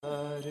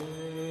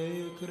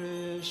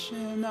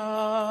Krishna,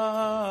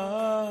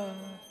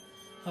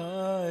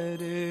 Hare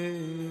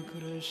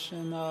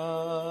Krishna,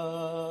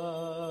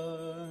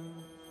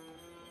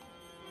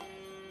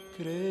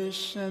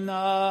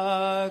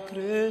 Krishna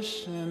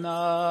Krishna,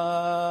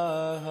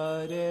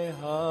 Hare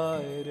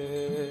Hare,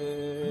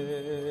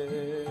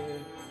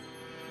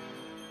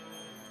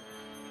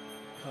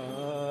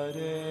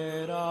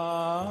 Hare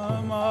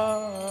Rama,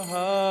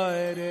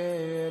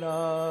 Hare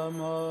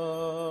Rama,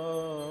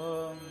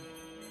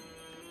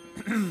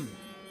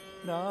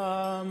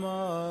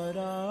 Rama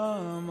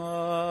Rama,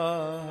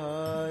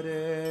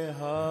 Hare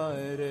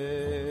Hare,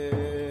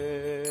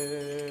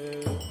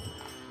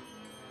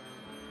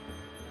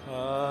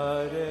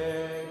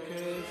 Hare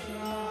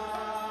Krishna,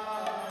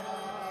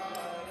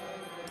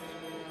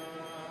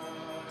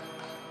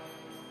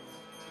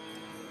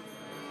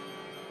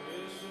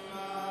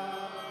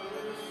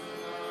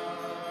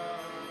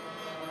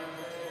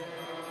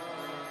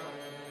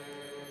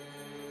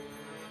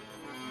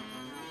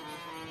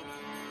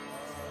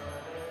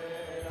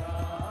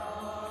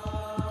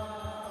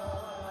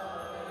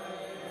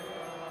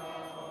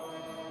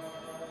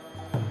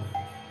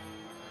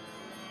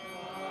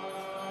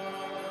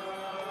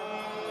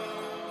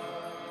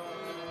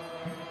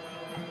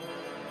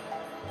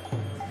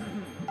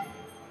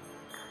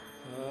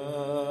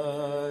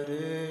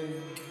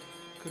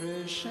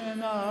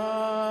 Krishna,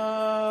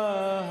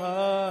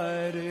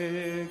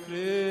 Hare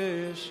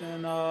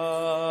Krishna,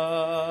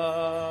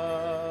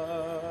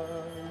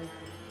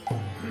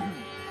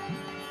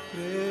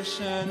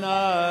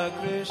 Krishna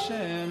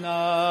Krishna,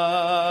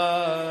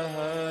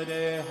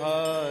 Hare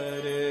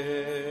Hare,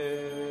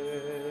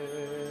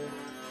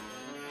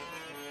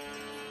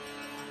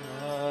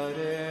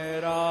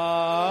 Hare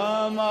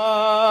Rama,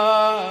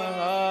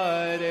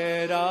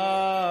 Hare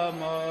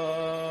Rama,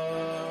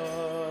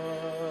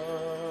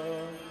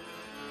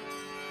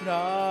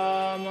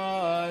 Rama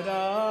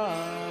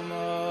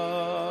Rama,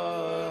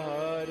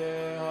 Hare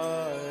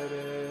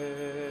Hare.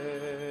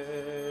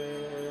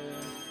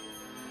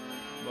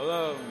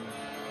 Bolo.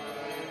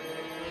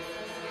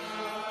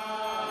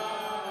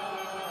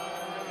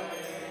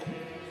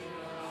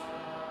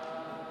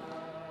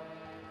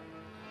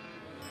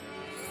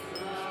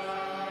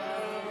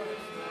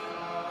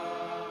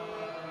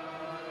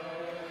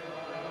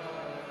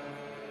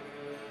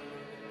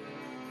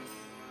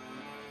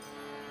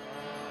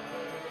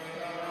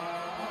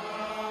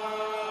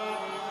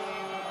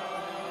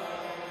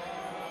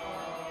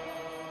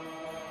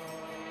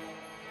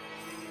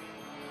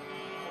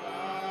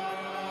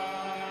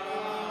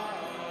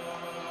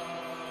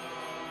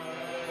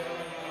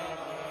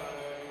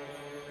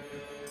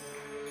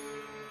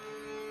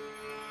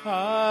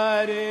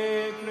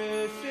 Hare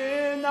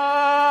Krishna,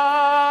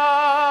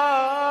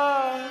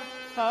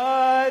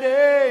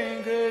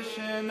 Hare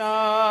Krishna,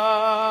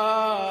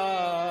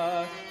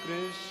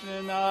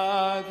 Krishna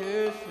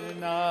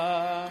Krishna,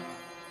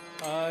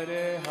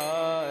 Hare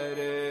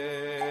Hare,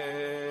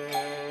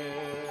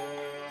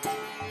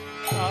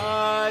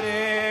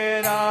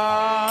 Hare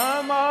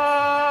Rama,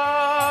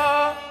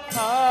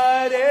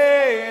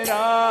 Hare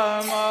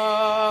Rama,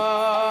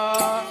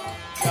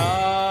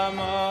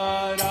 Rama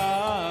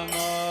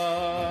Rama,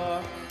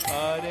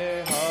 Hare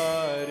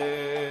Hare,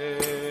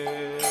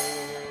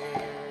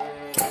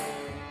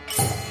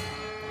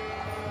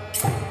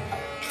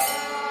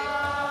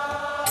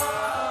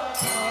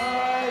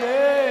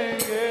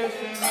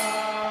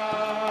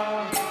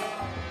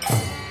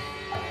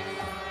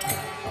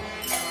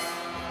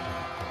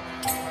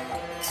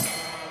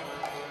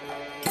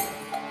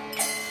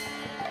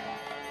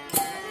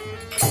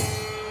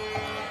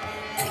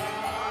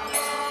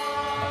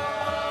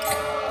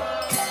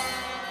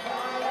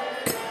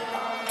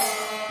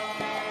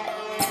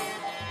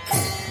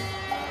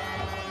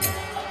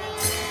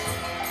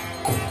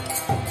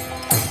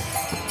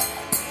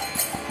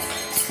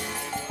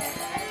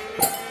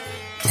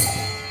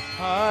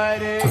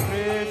 Hare Krishna, Hare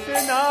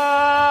Krishna,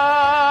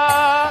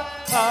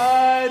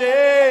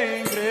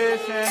 Hare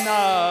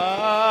Krishna,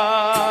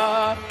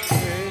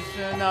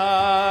 Krishna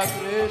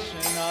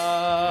Krishna,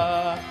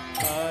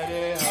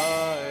 Hare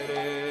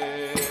Hare,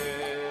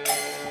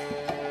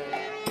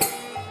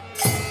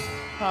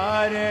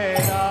 Hare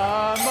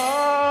Rama,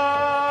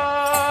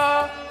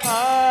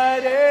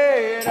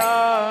 Hare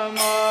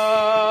Rama,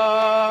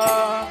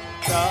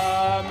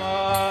 Rama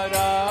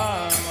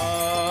Rama,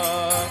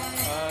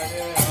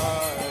 Hare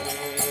Hare.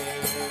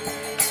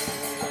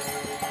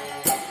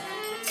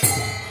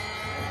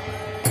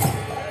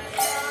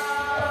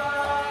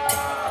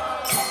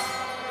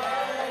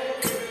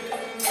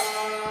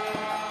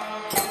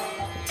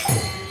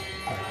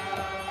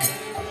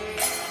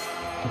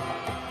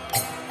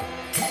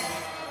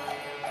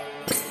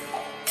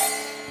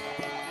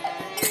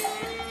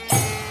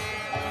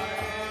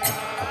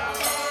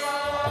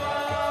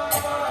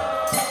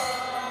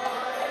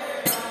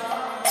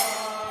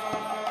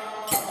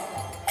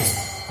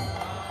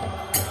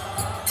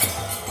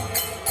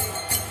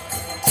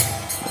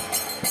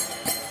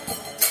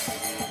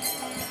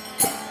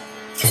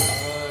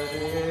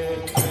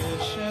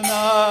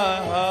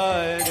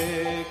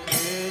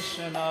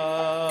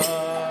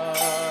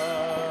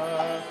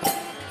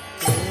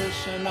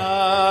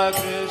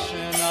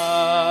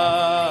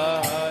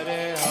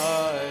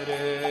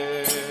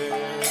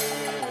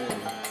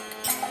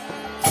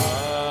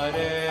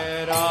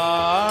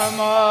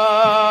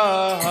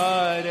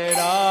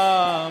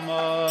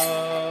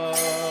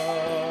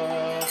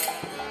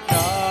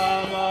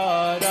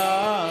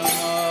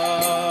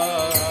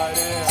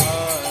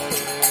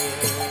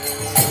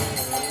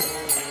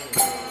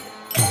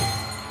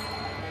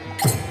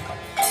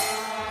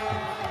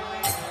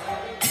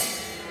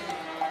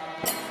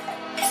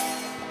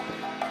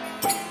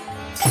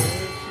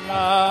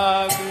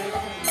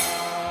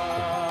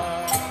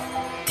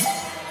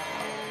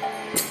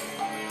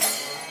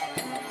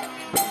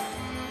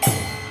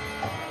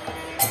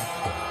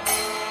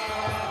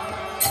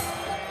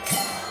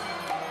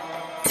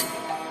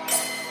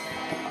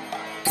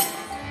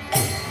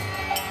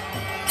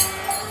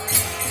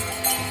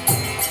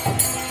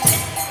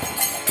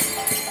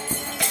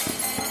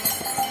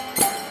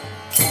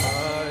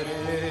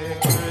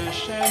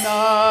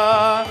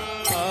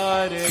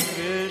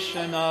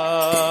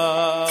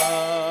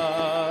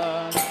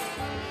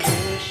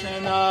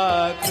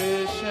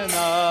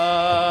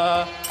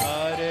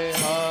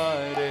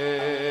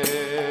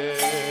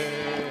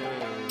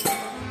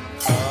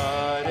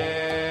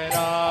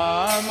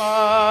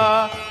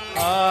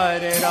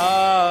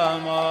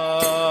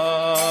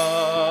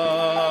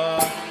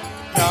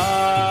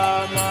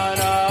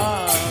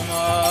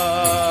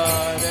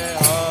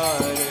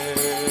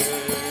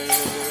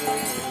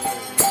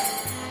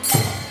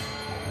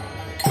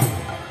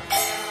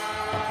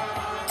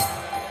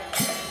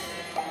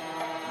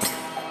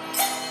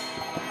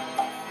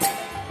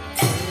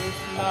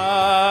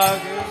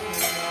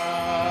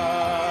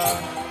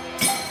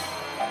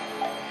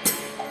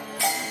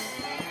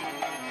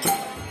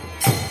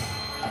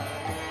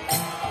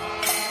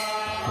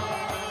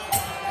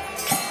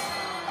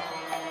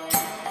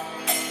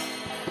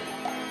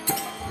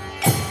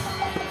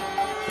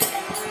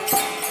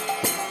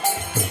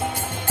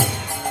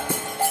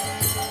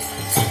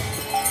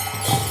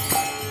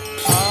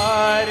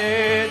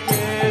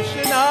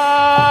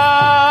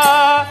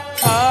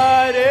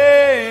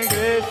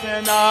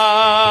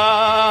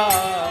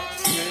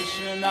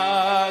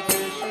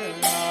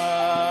 Krishna,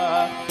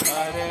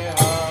 Hare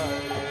Hare,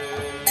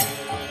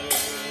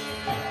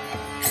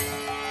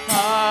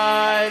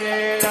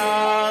 Hare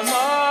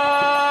Rama,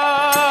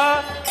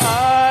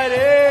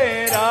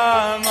 Hare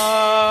Rama,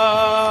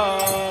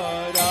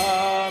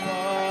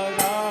 Rama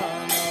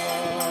Rama,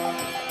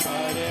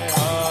 Hare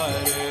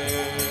Hare.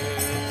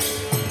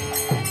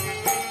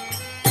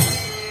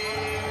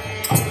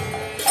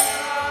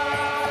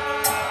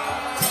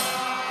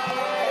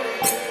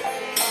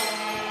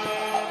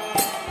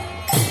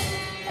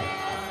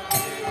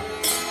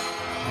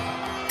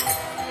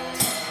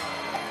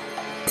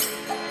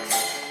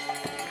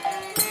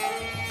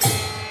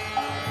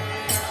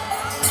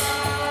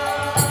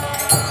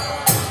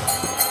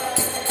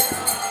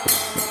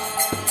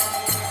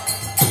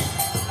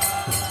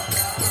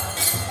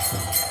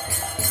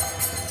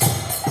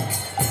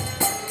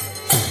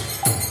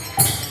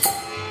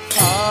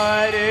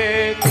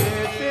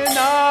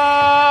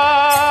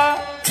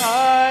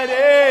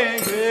 Hare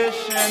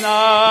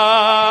Krishna,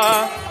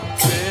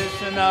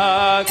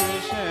 Krishna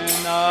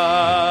Krishna,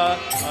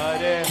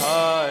 Hare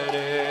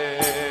Hare,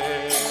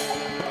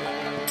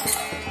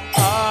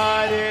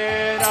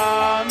 Hare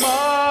Rama,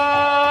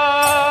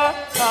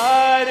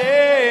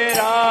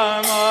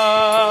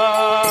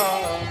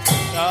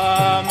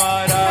 Rama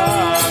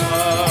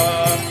Rama,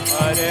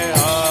 Hare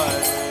Hare.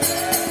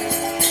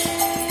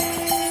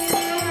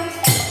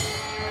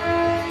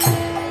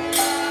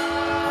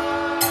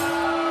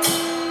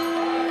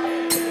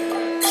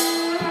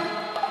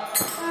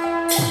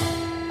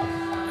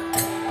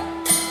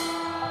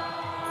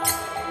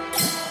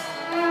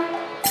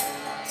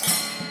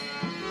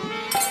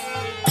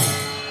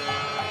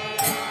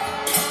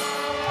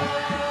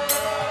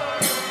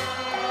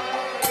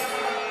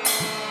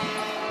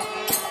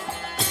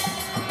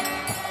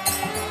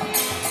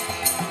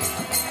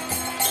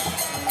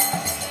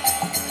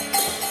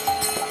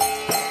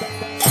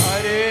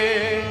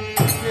 Hare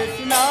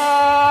Krishna,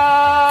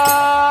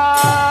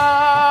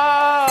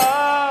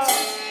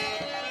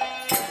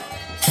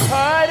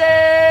 Hare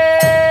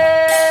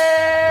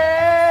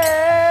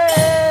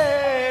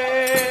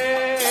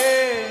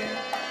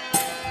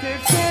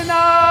Krishna,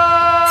 Krishna,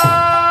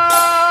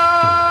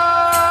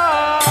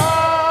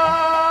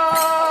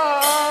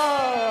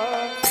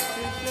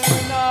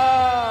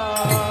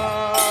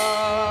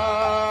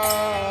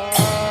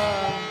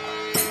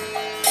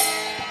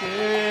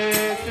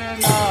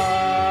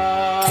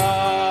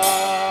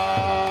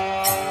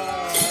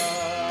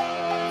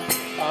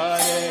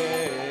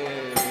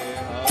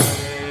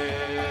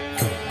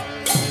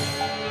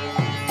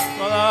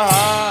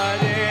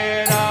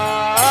 Hare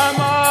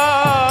Rama,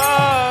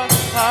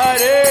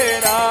 Hare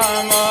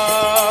Rama,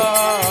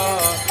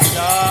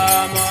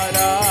 Rama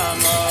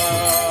Rama,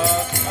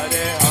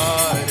 Hare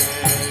Hare,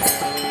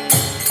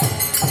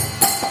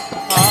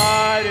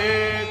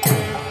 Hare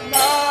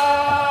Krishna,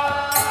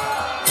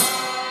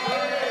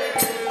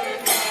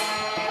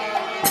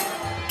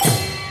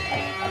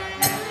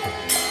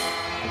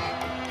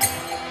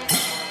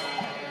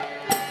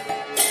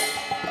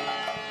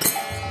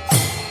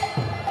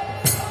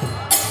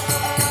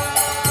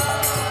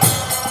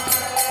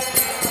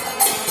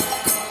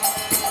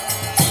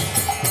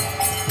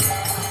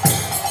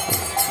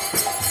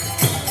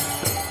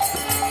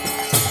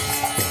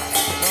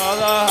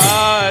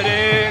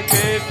 Hare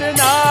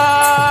Krishna,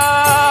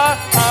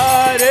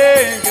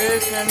 Hare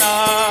Krishna,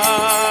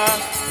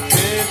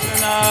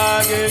 Krishna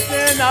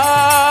Krishna,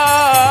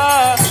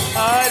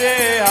 Hare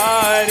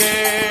Hare,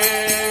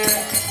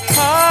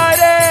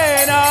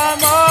 Hare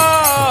Rama,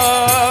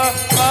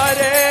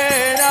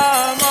 Hare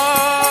Rama,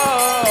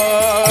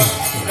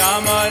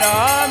 Rama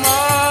Rama,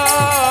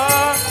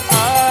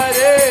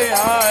 Hare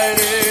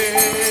Hare,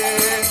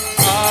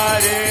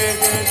 Hare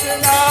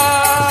Krishna,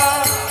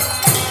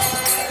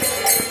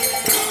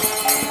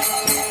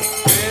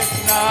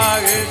 Krishna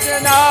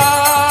Krishna,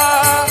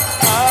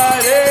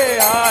 Hare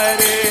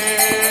Hare,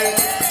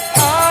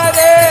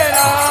 Hare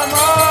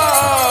Rama,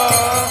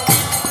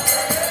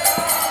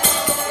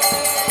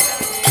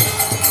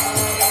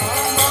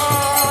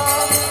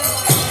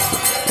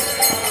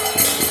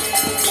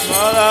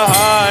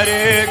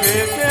 Hare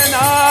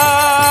Krishna,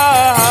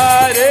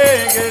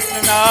 Hare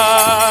Krishna,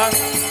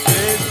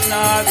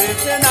 Krishna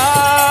Krishna,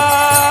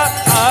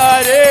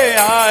 Hare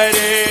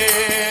Hare,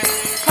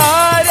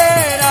 Hare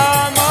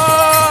Rama,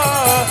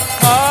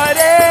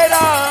 Hare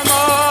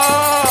Rama,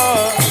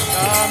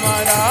 Rama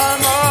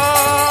Rama,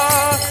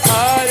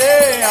 Hare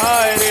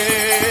Hare,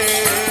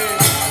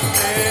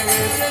 Hare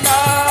Krishna,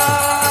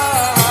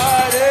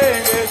 Hare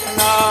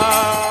Krishna,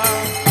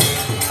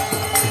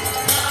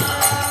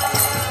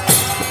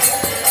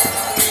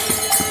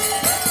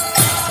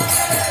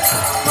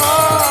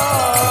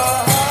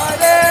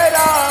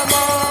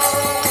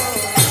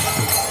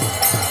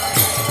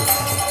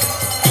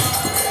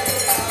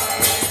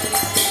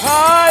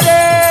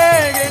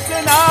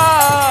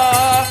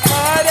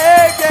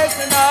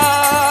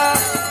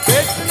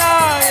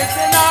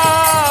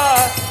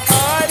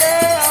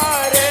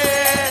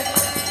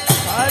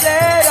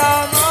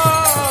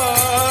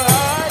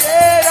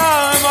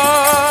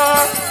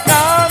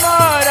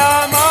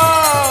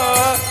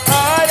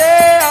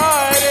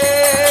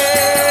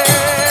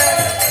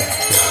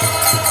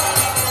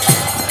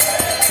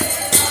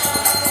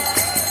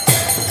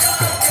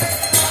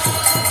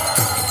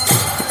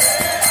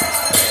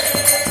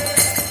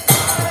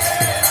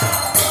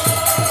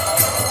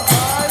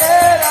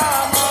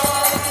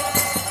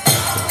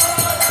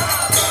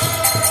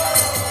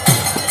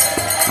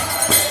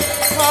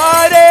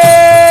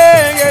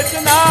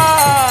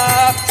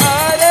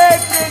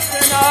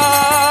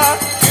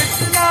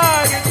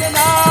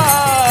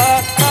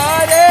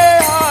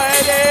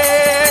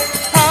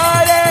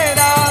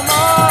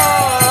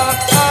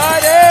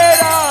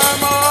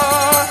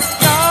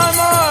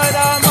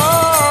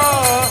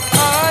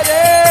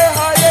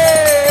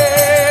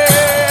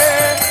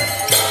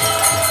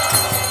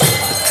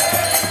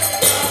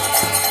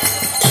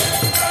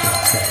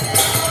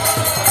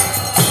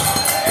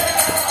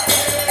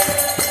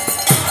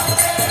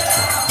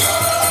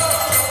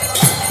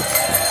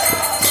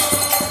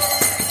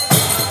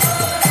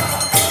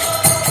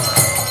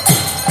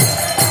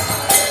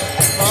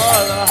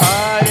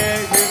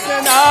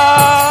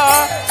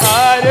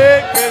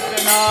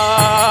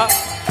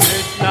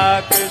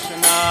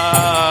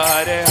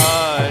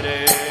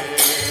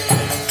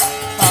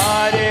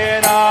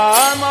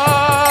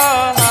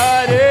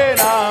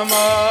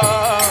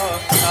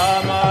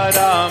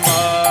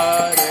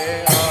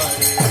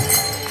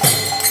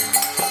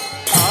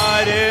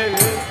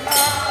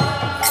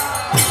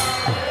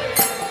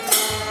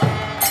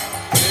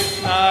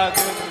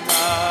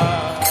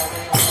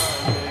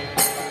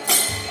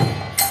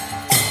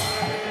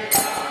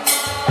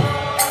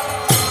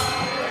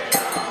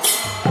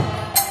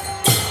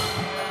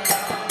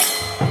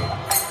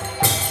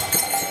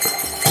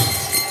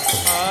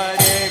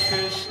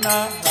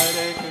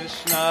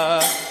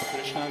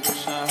 Krishna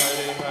Krishna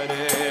Hare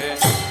Hare,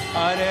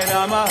 Hare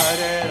Rama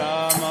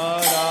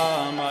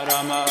Rama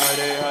Rama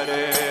Hare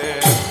Hare.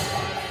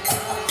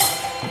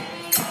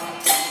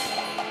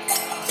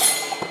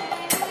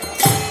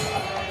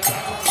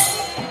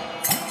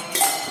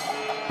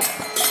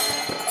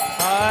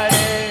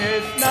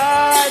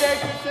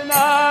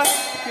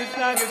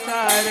 Krishna Krishna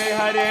Hare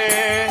Hare,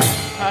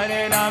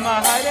 Hare Rama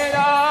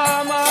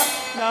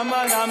Rama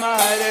Rama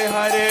Hare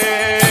Hare.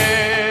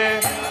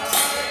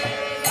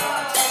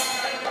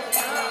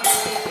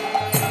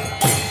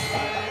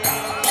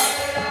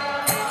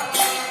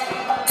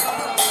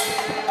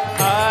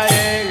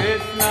 Hare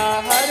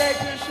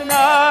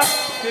Krishna,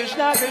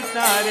 Krishna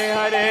Krishna Hare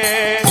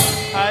Hare,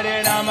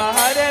 Hare Rama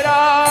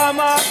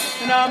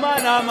Rama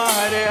Rama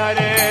Hare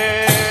Hare.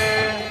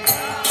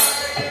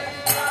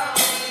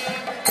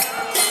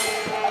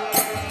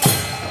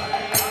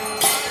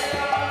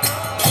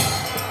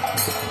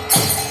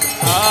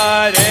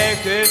 Hare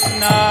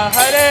Krishna,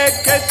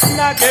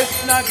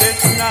 Krishna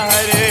Krishna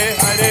Hare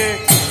Hare,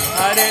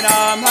 Hare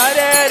Ram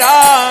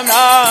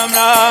Ram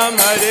Ram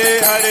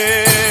Hare Hare.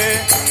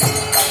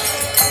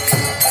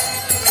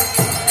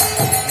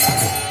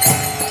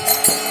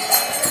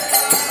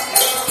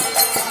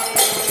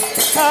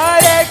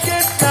 Hare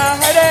Krishna,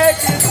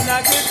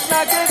 Krishna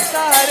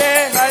Krishna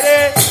Hare Hare,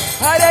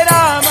 Hare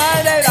Ram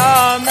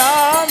Ram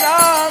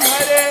Ram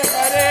Hare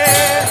Hare.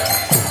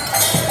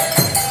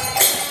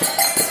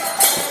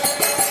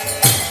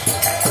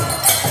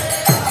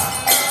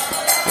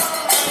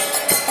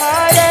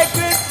 Hare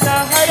Krishna,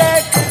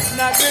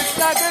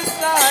 Krishna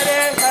Krishna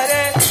Hare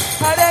Hare,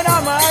 Hare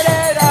Ram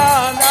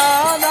Ram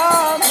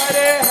Ram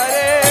Hare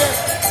Hare.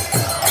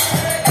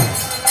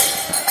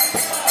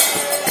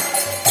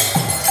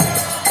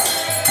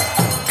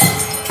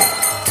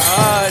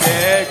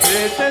 Hare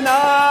Krishna,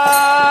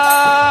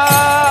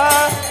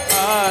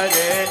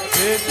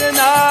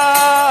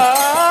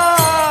 Krishna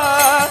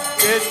Krishna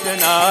Hare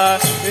Hare,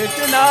 Hare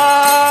Rama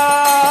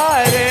Rama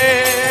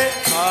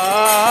Hare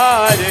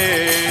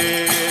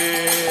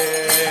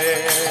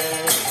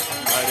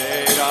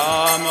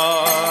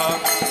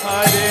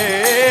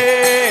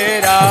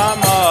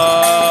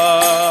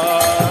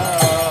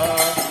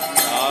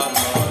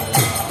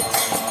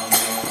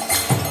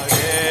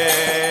Hare.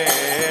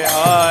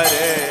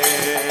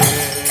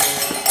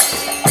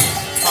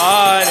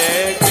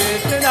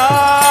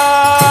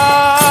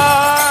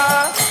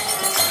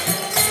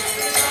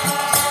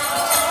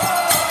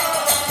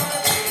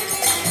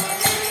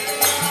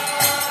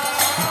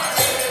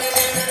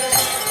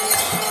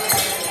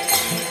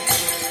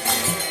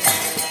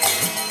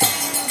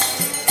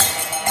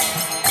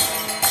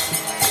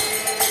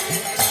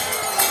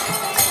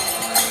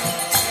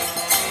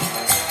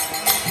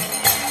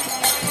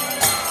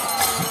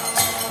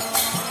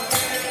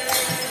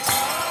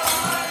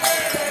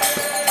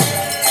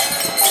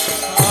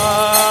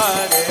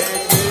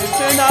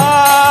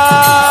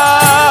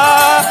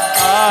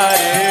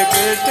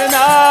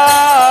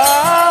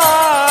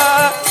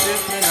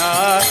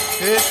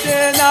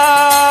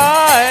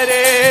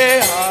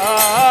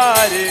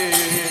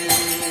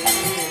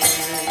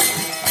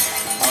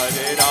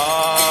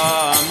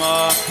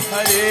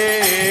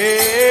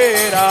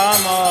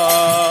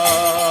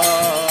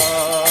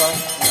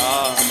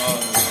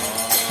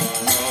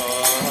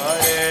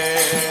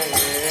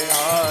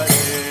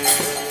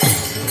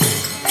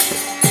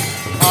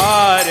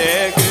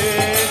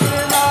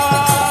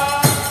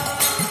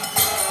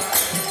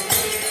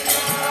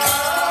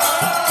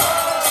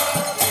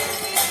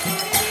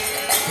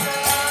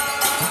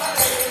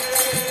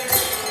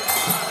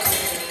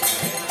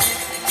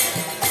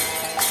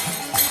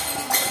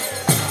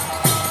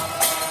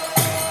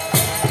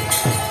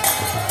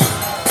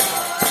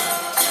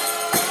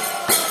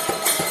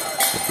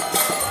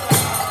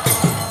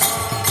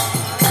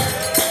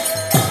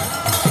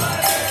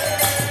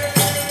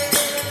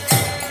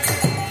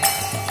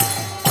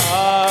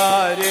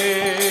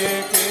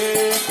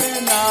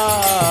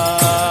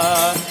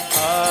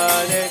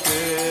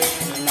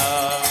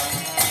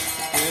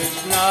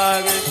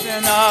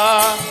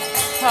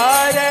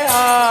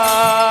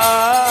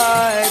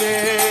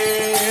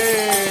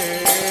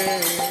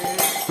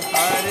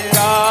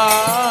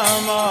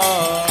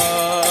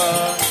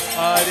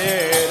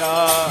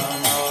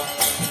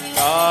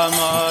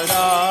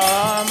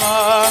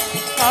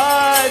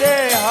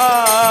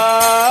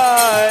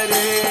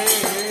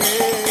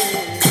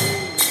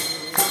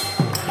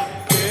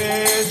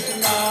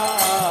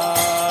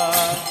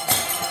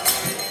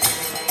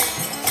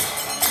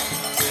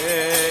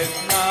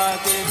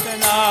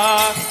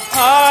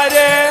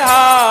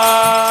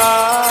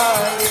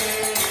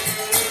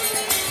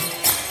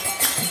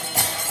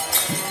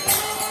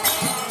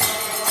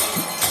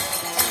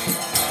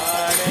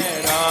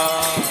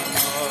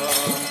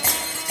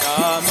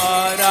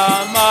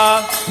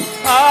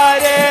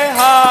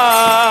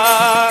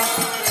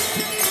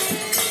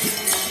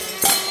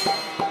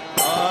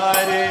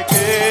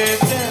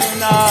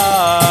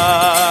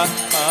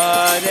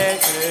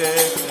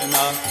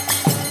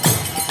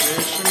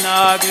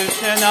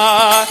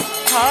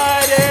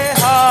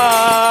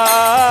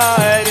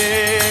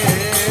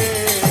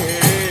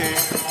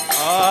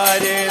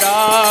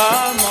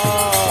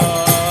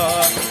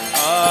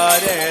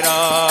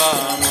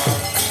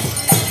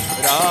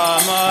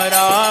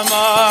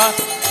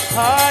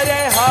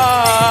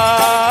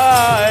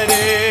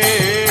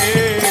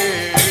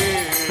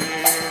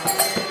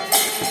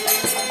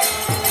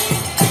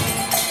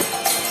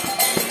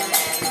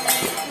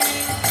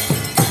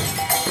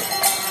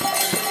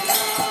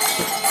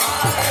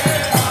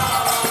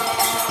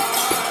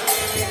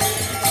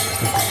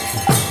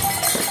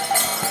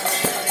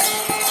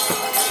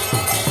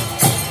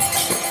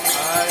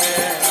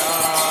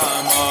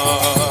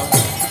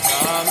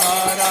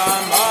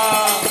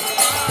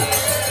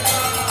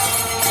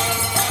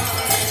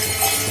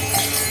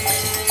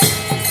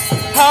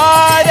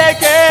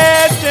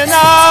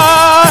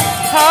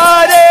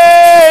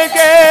 Hare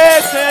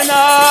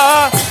Krishna,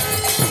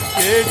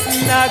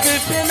 Krishna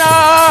Krishna,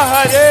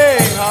 Hare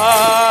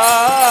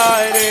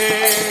Hare,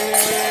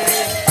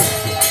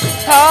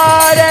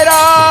 Hare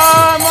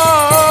Rama,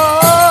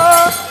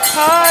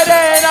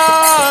 Hare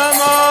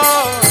Rama,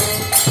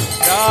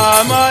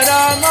 Rama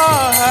Rama,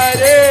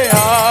 Hare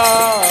Hare.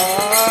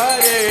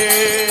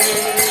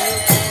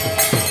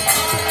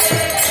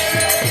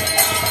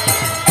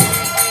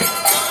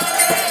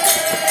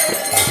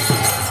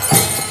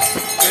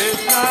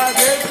 Krishna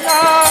Krishna,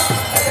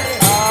 Hare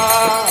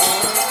Hare.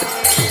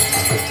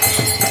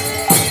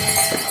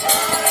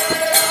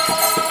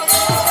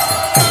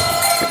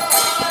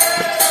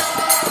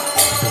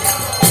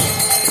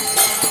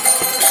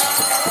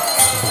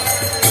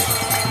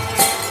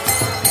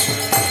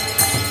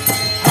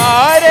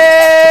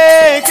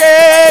 Hare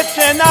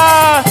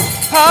Krishna,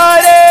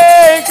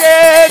 Hare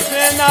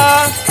Krishna,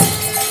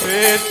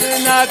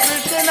 Krishna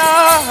Krishna,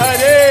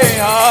 Hare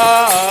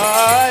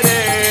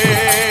Hare,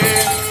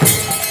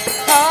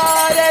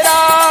 Hare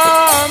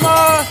Rama,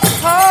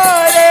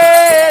 Hare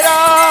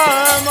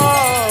Rama,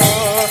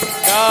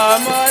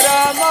 Rama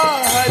Rama,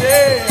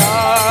 Hare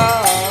Hare.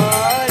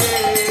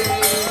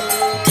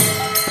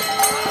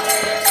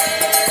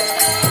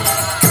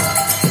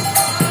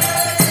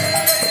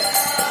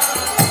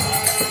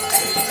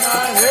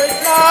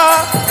 Krishna,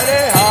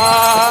 Hare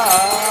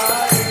Hare.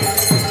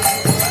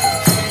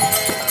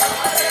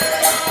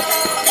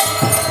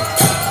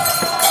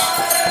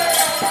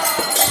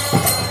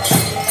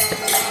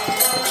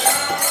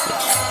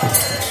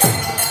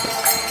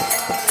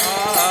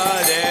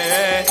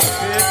 Hare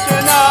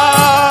Krishna,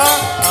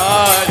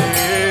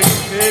 Hare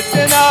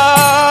Krishna,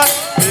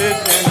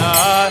 Krishna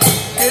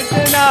Krishna,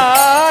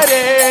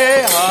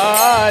 Hare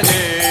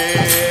Hare,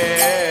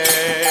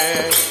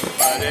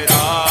 Hare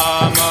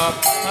Rama,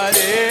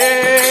 Hare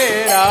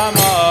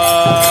Rama,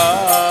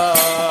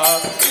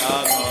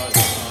 Rama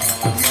Rama,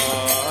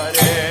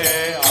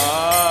 Hare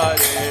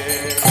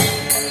Hare,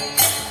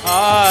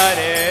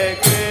 Hare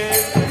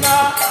Krishna,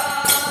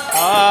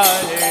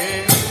 Hare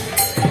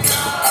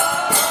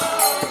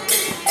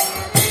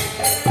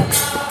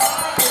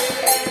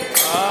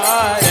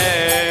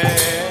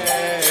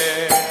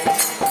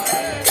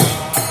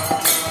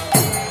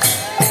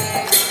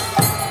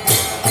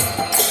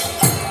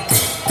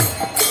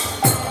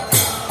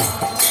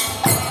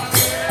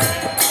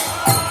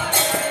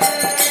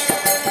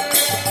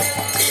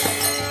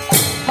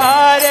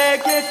Hare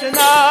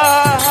Krishna,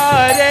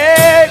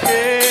 Hare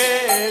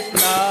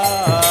Krishna,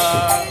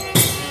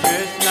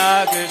 Krishna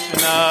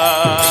Krishna,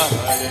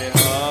 Hare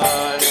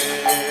Hare,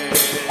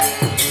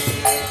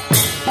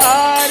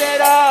 Hare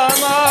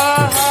Rama,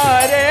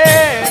 Hare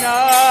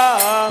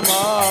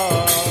Rama,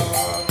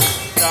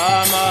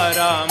 Rama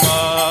Rama,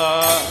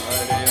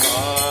 Hare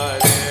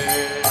Hare,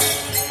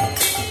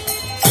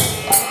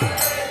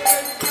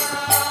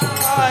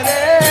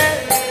 Hare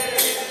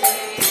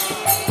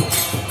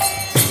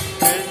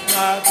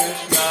Krishna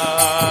Krishna,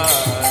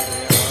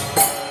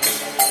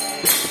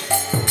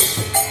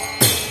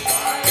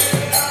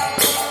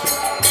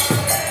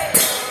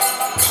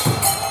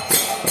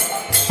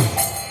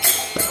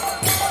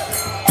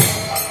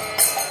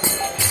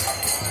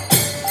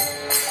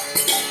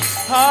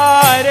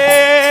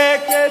 Hare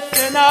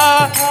Krishna,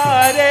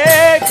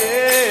 Hare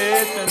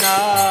Krishna,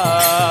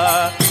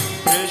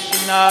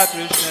 Krishna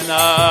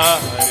Krishna,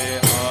 Hare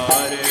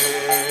Hare,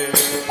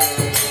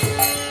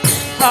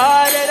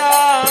 Hare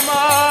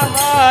Rama,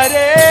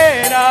 Hare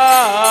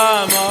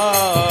Rama,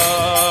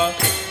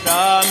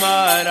 Rama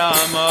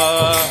Rama,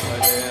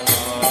 Hare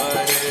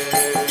Hare,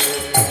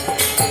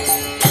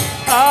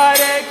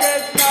 Hare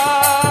Krishna,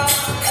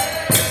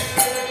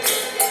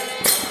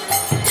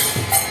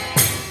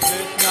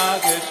 Krishna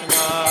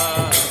Krishna,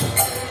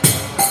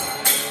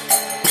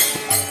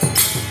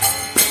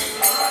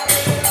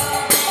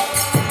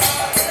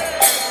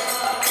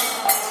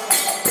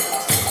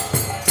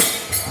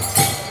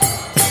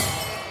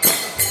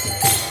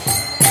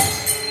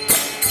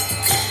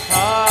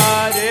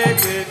 Hare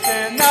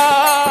Krishna,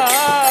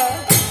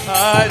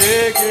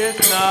 Hare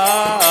Krishna,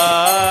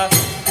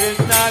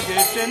 Krishna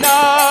Krishna,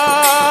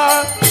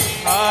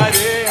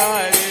 Hare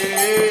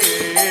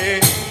Hare,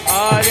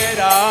 Hare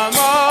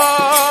Rama,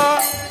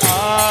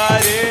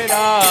 Hare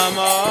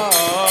Rama,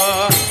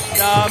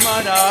 Rama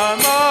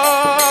Rama,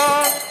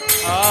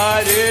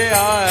 Hare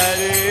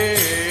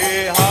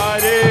Hare,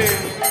 Hare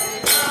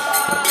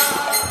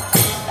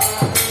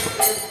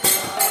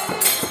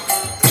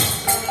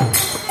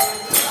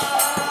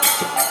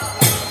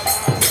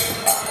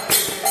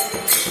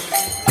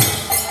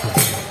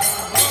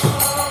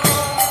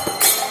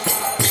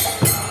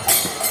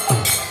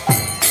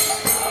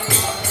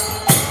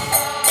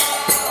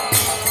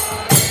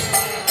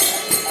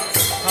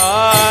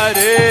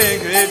Hare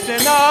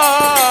Krishna,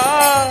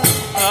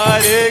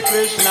 Hare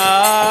Krishna,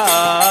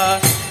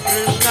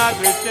 Krishna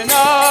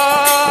Krishna,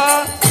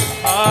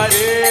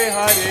 Hare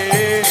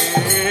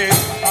Hare,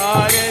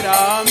 Hare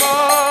Rama,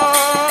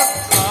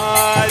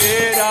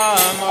 Hare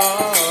Rama,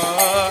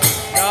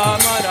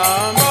 Rama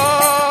Rama,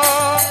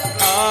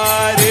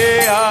 Hare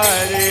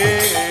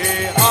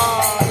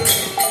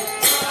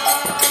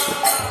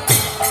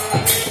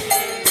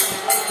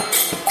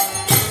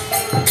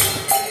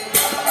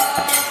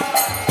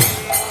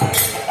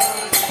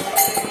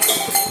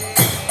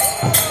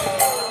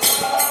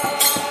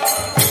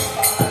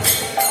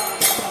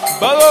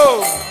बोलो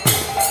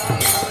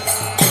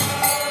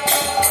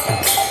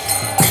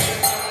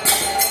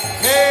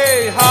हे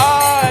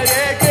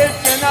हरे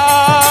Krishna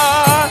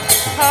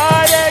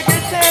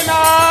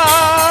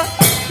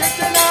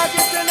Krishna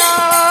Krishna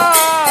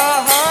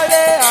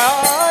Hare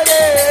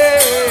Hare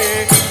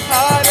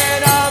Hare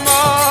Ram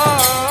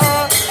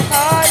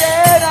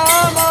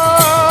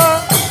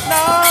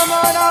Ram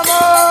Ram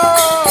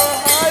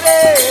Hare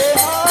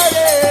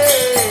Hare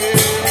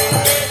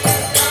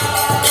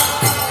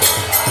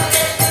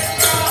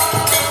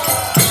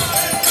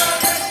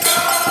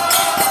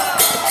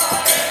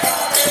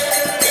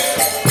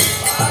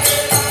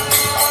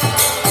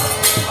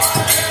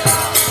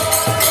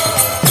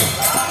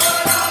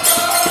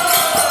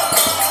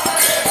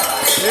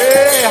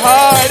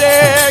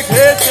Hare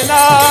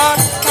Krishna,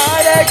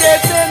 Hare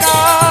Krishna,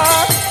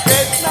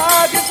 Krishna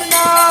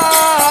Krishna,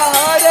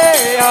 Hare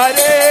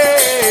Hare,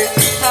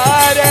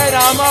 Hare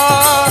Rama,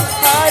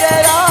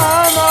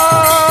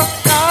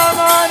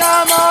 Rama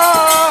Rama,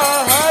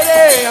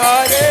 Hare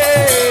Hare.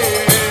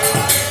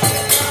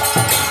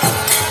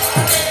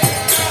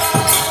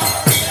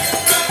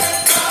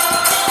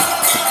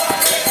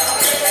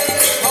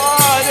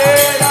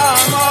 Hare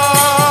Rama.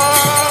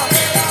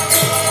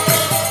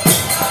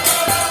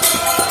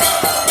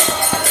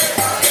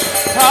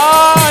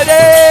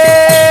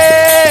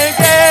 Hare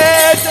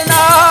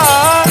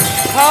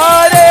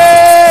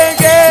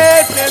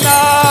Krishna,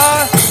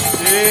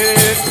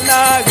 Krishna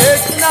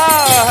Krishna,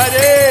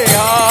 Hare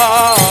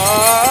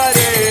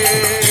Hare,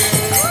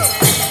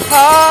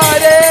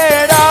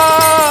 Hare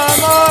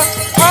Rama,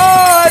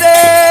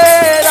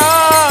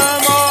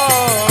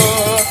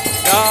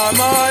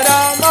 Rama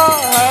Rama,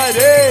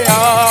 Hare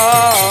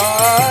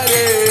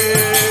Hare,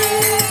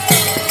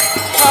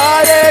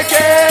 Hare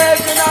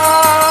Krishna.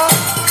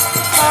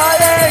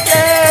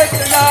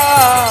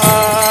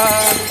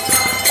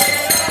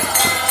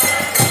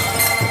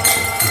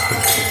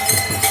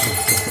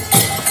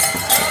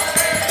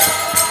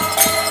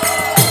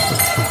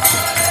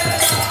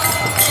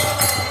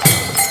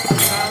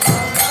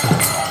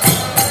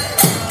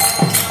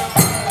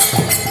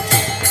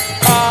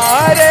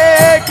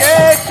 Hare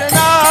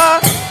Krishna,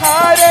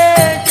 Hare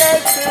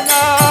Krishna,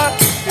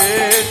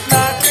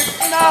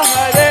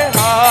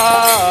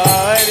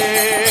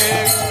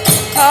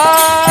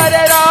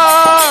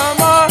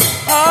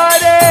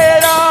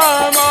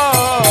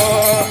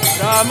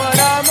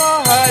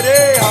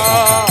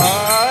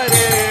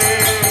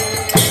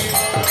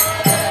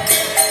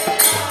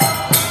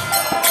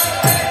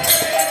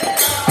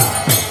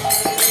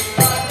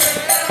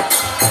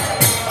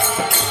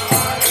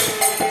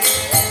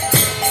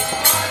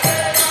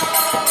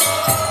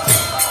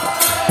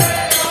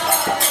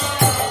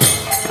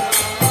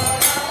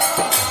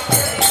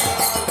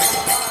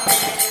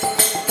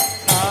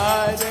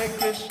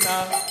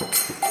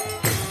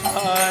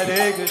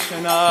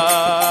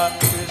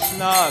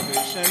 Krishna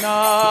Krishna,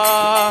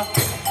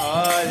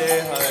 Hare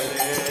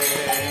Hare,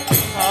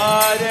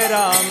 Hare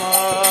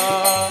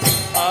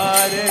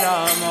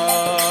Rama,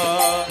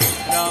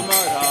 Rama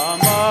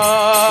Rama,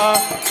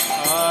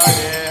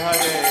 Hare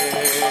Hare.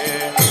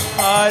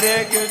 Hare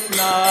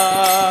Krishna,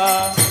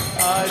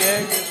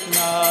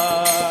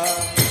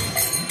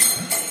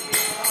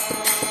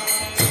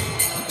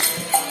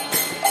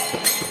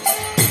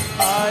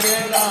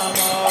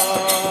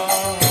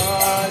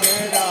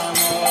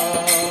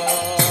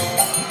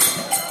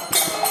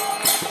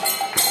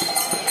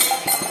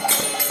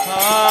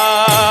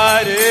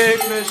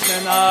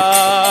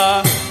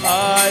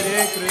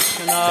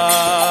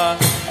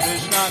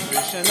 Krishna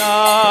Krishna,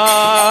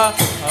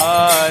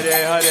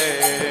 Hare Hare,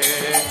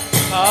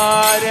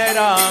 Hare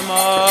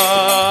Rama,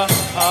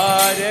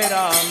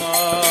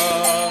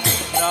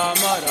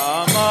 Rama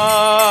Rama,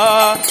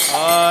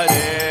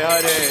 Hare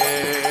Hare,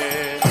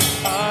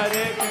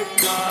 Hare Krishna, Krishna. Hare Rama, Hare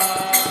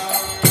Krishna,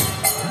 Krishna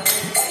Krishna,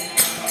 Hare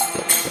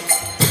Hare,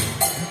 Hare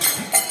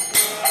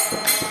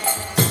Rama,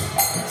 Rama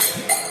Rama,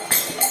 Hare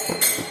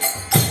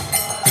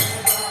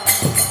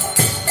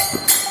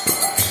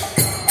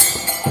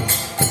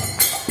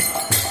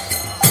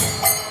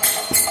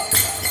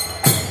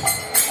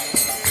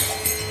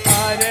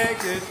Hare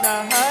Krishna.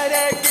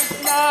 Hare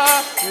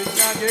Krishna,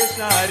 Krishna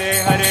Krishna, Hare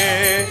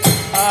Hare,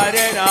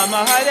 Hare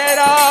Rama,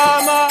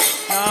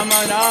 Rama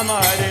Rama,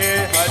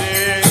 Hare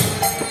Hare.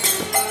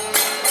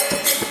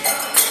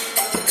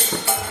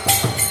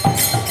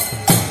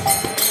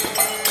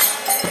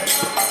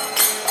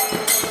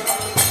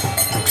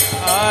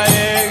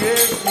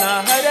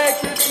 Hare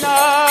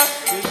Krishna,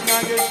 Krishna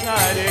Krishna,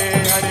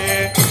 Hare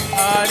Hare,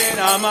 Hare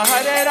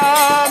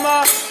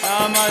Rama,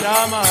 Rama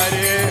Rama,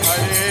 Hare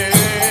Hare.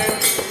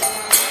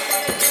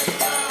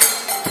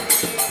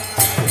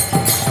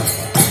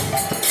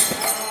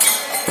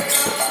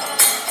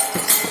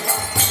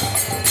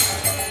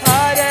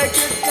 Hare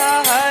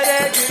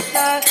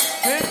Krishna,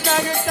 Krishna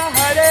Krishna,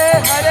 Hare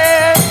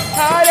Hare,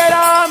 Hare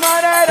Rama,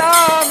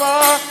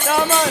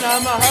 Rama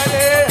Rama,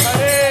 Hare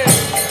Hare.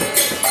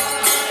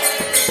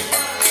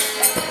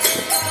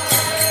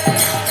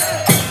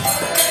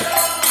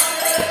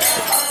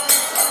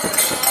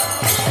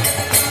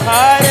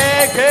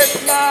 Hare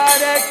Krishna,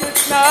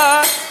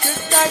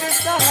 Krishna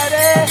Krishna,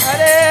 Hare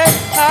Hare,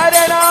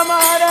 Hare Rama,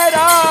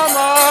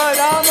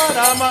 Rama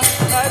Rama,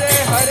 Hare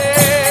Hare.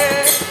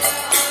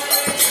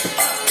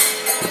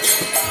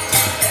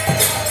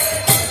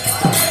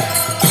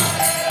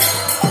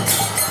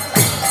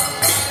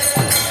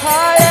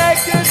 Hare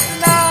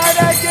Krishna,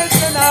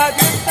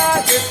 Krishna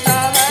Krishna,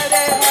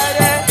 Hare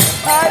Hare,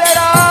 Hare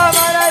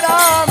Rama,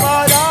 Rama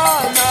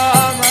Rama,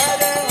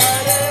 Hare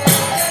Hare.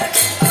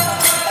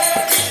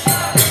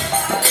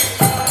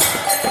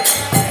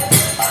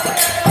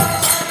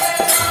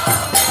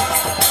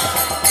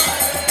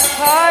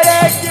 Hare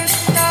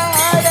Krishna,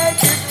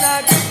 Krishna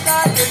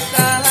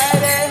Krishna,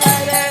 Hare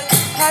Hare,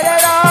 Hare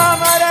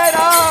Rama,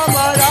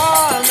 Rama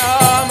Rama,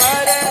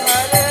 Hare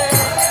Hare.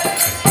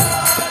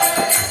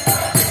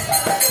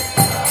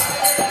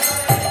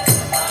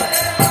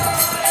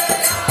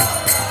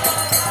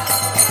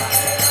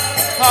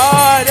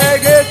 Hare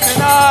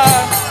Krishna,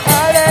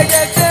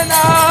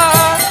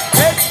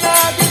 Krishna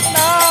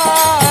Krishna,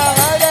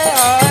 Hare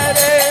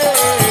Hare,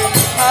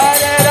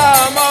 Hare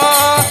Rama,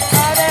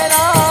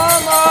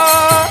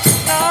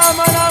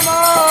 Rama Rama,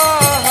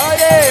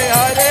 Hare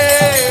Hare.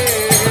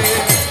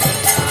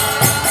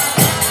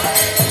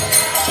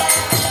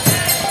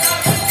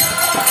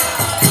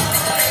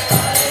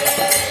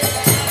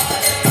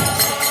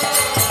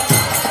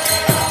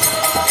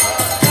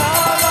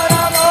 Rama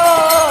Rama,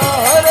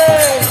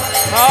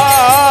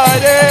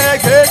 Hare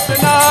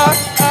Krishna,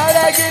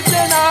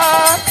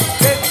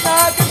 Krishna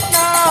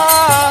Krishna,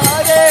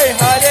 Hare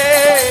Hare,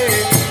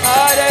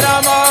 Hare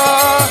Rama,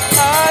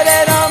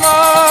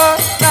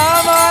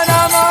 Rama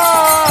Rama,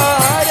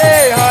 Hare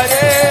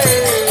Hare.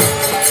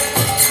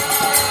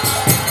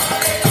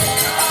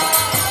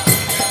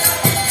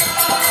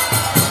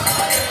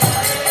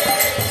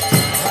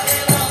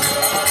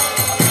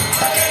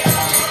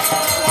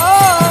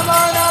 Rama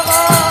Rama,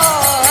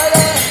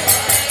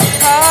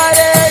 Hare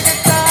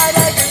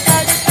Hare Krishna,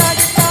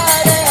 Krishna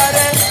Hare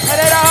Hare,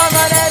 Hare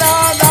Rama,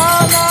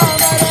 Rama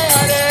Hare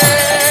Hare.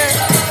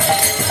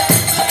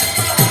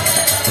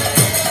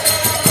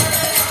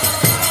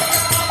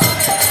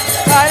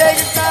 Hare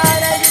Krishna,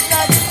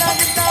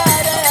 Krishna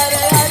Hare Hare,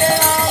 Hare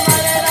Rama,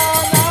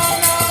 Rama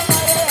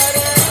Hare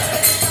Hare.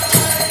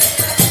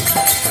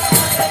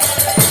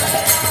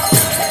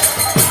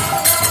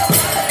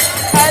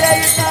 Hare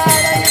Krishna, Krishna Hare Hare,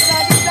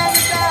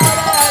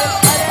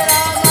 Hare Rama,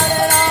 Rama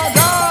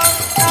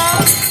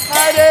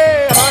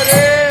Hare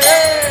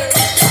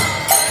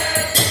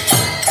Hare.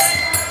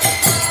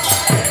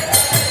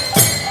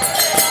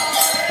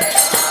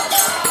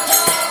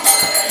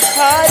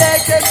 Hare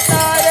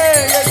Krishna,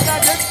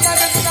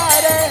 Krishna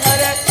Hare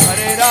Hare,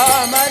 Hare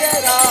Rama,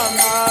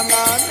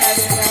 Rama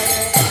Hare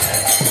Hare.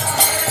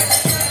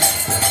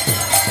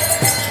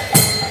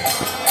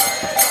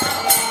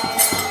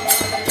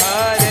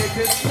 Hare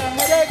Krishna,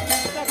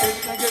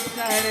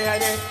 Krishna Hare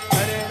Hare,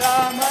 Hare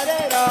Rama,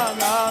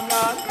 Rama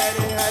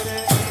Hare Hare.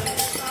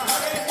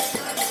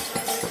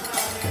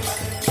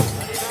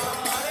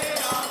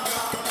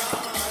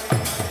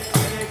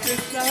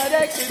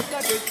 Hare Krishna,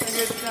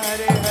 Krishna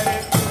Hare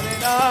Hare, Hare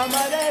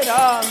Rama,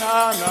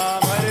 Rama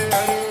Hare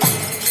Hare.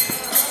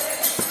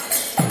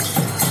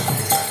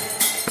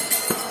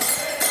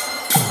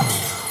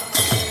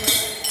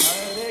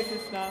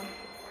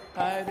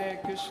 Hare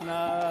Krishna,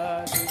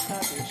 Krishna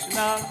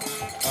Krishna,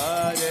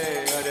 Hare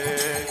Hare,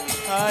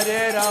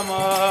 Hare Rama,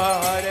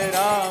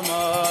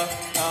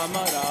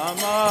 Rama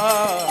Rama,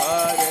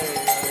 Hare Hare.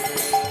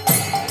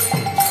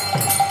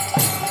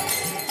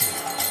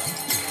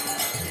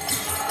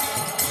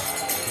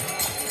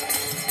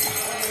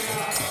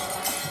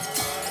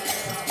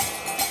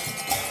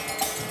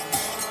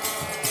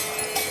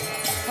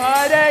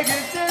 Hare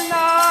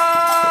Krishna,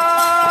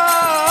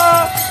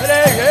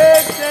 Hare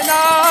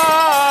Krishna,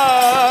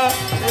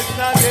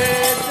 Krishna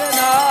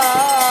Krishna,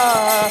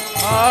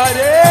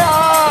 Hare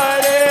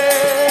Hare,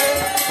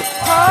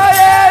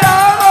 Hare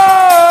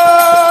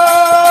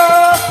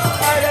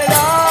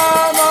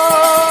Rama,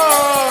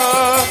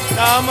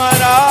 Rama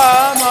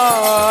Rama,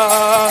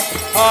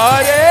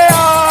 Hare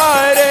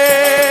Hare.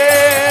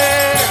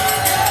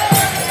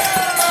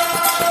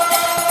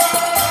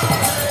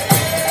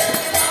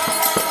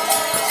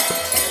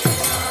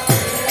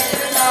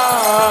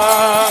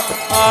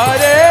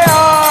 Hare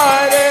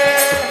Hare,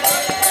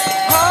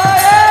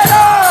 Hare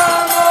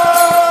Rama,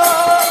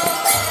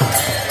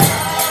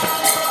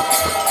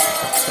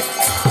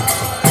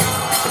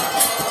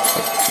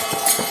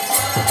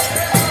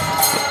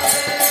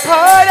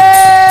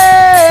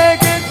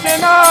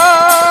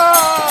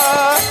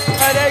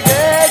 Hare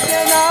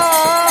Krishna,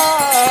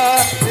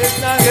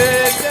 Krishna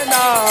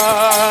Krishna,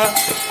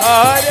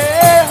 Hare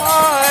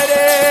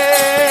Hare,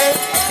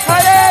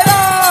 Hare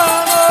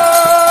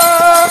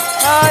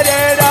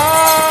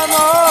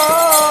Rama,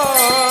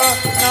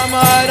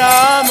 Rama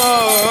Rama,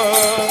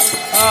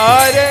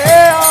 Hare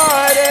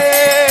Hare.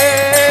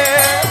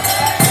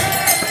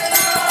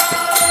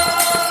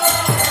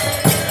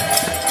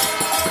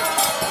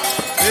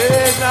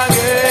 Krishna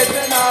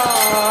Krishna,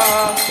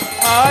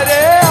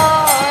 Hare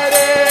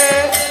Hare,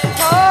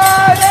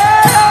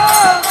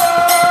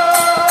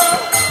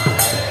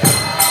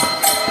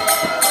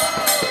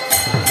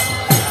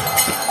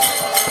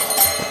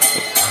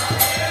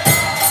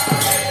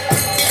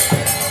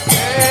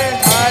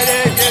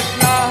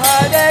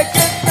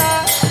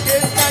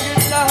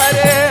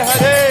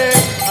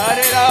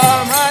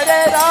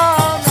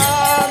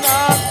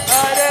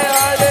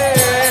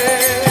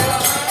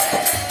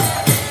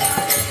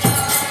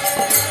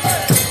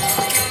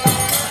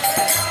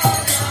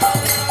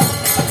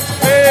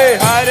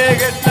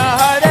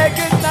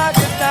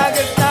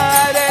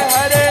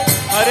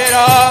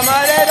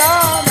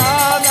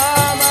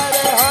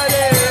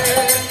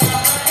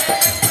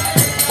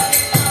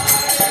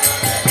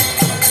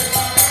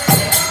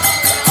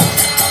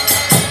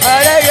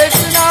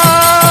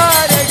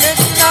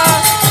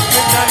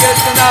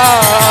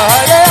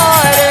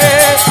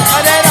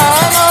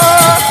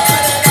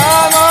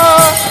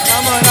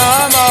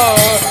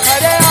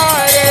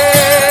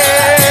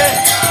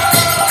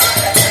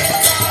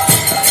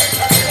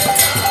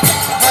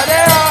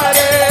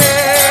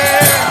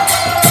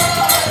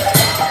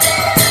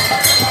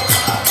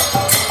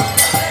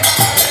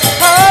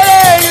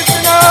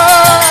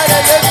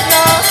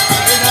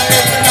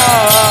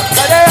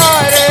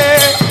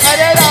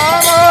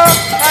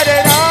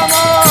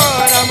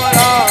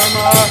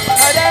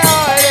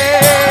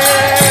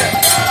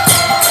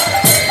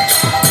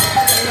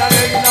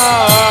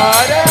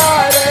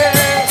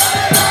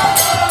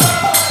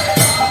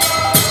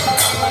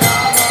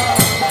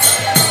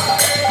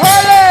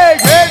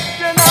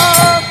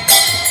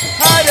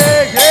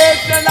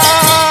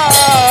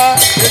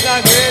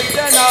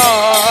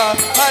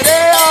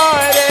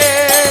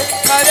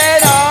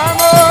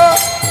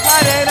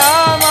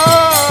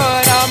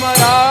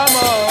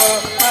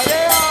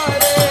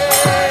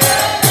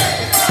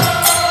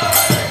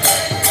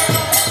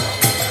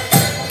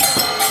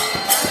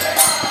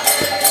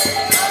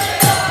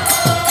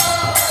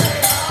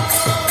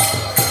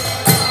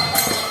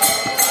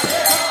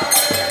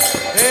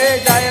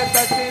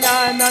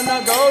 Nana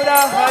Gaura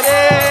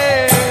Hare.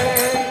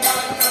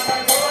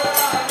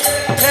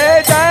 Hey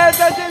Jaya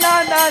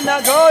Sachinandana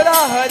Gaura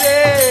Hare.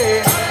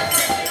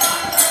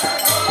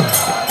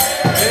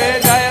 Hey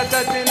Jaya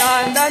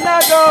Sachinandana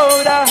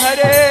Gaura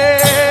Hare.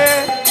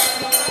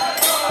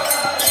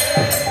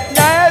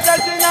 Jaya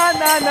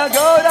Sachinandana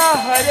Gaura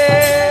Hare.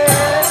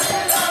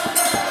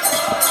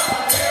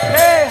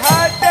 Hey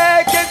Hare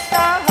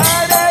Krishna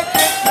Hare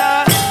Krishna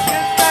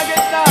Krishna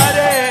Krishna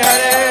Hare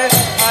Hare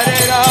Hare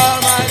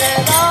Rama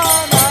Rama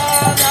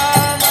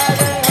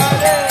Hare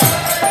Hare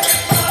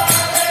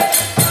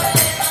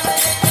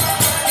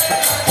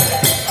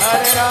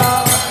Hare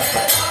Rama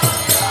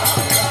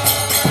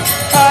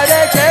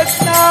Hare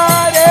Krishna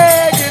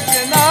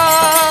Krishna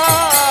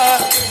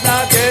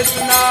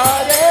Krishna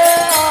Hare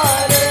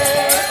Hare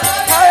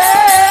Hare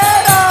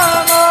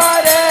Rama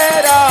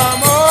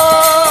Rama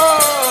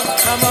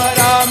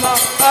Rama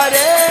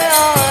Hare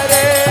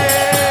Hare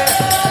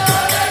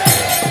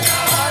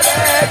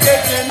Hare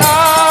Krishna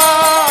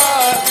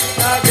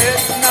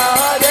Krishna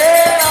Hare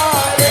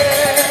Hare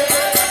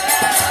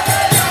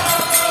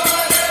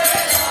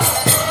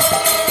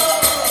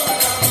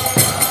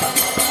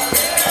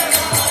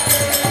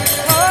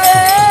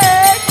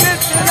Hare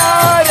Krishna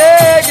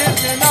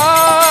Krishna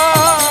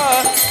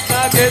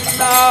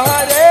Krishna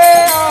Hare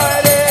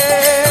Hare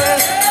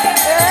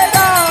Hare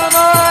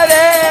Rama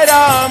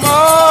Rama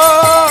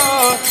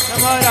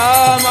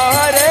Rama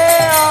Hare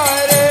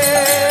Hare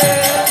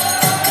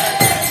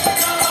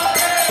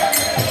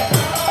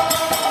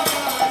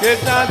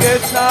Krishna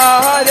Krishna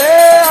Hare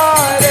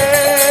Hare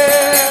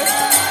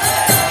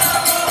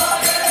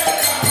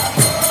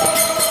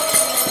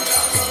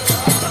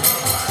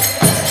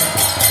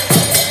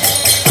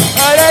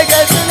Hare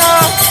Krishna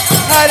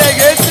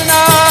Krishna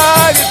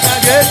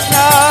Krishna